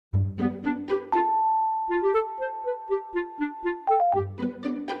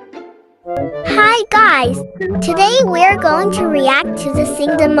Hi guys! Today we're going to react to the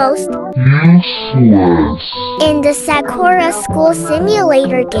Sing the Most Useless in the SAKURA School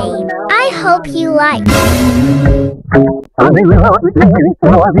Simulator game. I hope you like.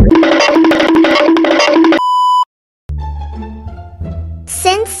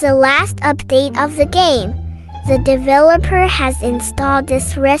 Since the last update of the game, the developer has installed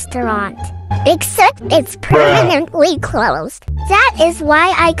this restaurant. Except it's permanently closed. That is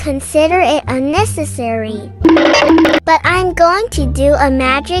why I consider it unnecessary. But I'm going to do a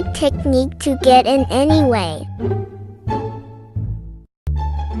magic technique to get in anyway.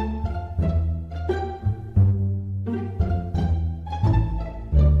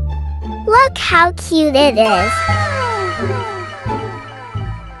 Look how cute it is.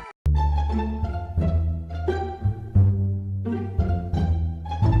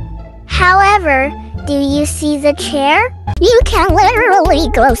 However, do you see the chair? You can literally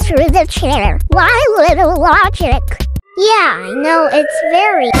go through the chair. Why little logic? Yeah, I know it's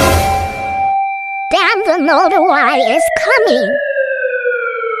very... Damn, the motorway is coming!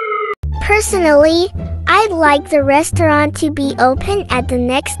 Personally, I'd like the restaurant to be open at the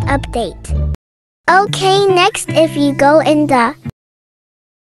next update. Okay, next if you go in the...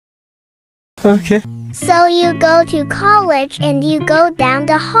 Okay. So you go to college and you go down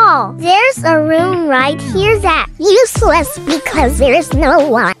the hall. There's a room right here that's useless because there's no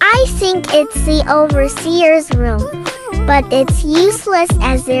one. I think it's the overseer's room, but it's useless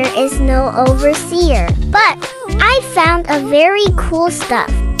as there is no overseer. But I found a very cool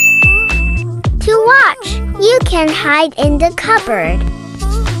stuff. To watch, you can hide in the cupboard.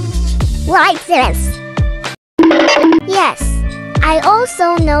 Like this. Yes, I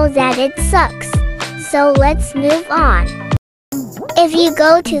also know that it sucks. So let's move on. If you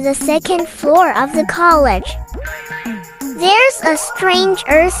go to the second floor of the college, there's a strange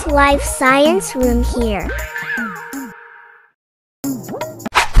Earth life science room here.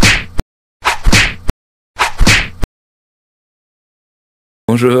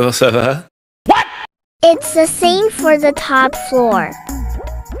 Bonjour, ça va? What? It's the same for the top floor.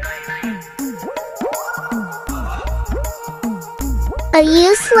 A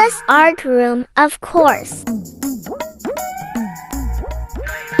useless art room, of course.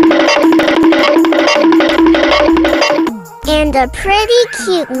 And a pretty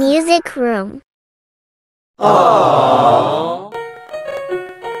cute music room. Aww.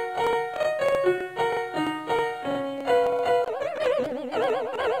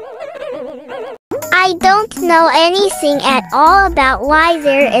 I don't know anything at all about why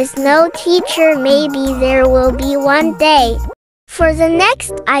there is no teacher. Maybe there will be one day. For the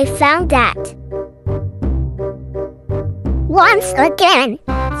next, I found that. Once again,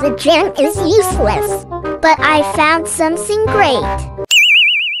 the gym is useless. But I found something great.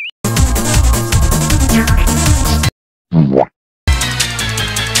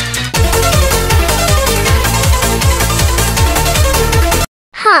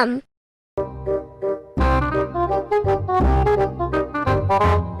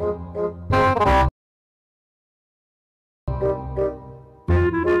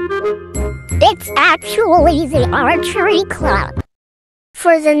 It's actually the archery club.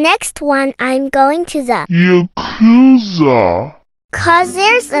 For the next one, I'm going to the Yakuza. 'Cause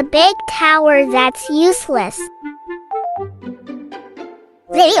there's a big tower that's useless.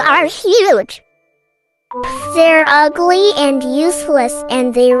 They are huge. They're ugly and useless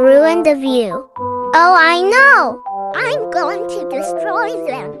and they ruin the view. Oh, I know! I'm going to destroy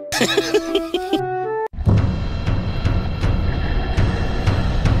them.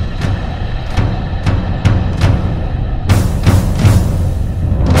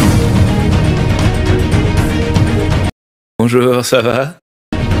 Bonjour, ça va?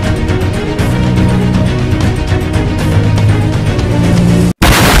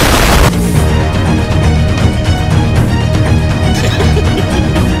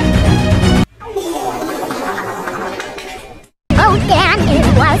 Oh damn, it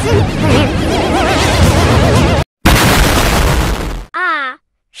wasn't planned. Ah,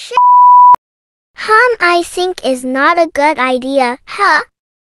 shit. I think is not a good idea, huh?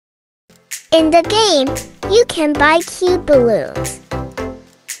 In the game, you can buy cute balloons.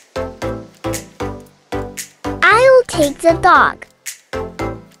 I'll take the dog.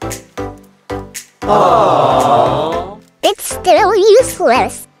 Aww. It's still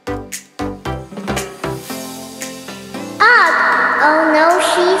useless. Ugh! Oh no,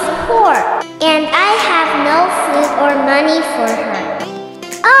 she's poor. And I have no food or money for her.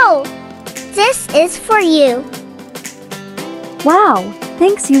 Oh! This is for you. Wow,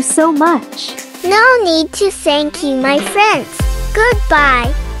 thanks you so much. No need to thank you, my friends.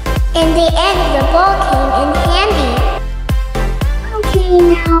 Goodbye. In the end, the ball came in handy. Okay,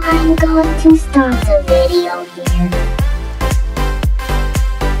 now I'm going to stop the video here.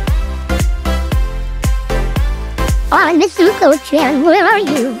 Oh, Miss Zuko-chan, where are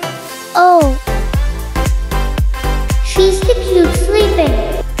you? Oh. She's the cute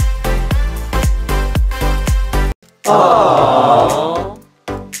sleeping. Aww.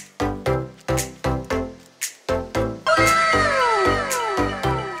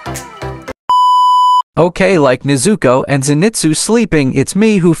 Okay, like Nezuko and Zenitsu sleeping, it's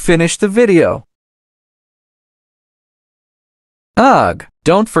me who finished the video. Ugh,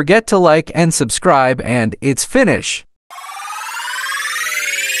 don't forget to like and subscribe, and it's finish.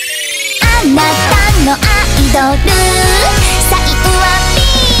 あなたのアイドル最後はピ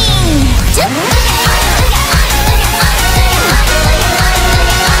ンチ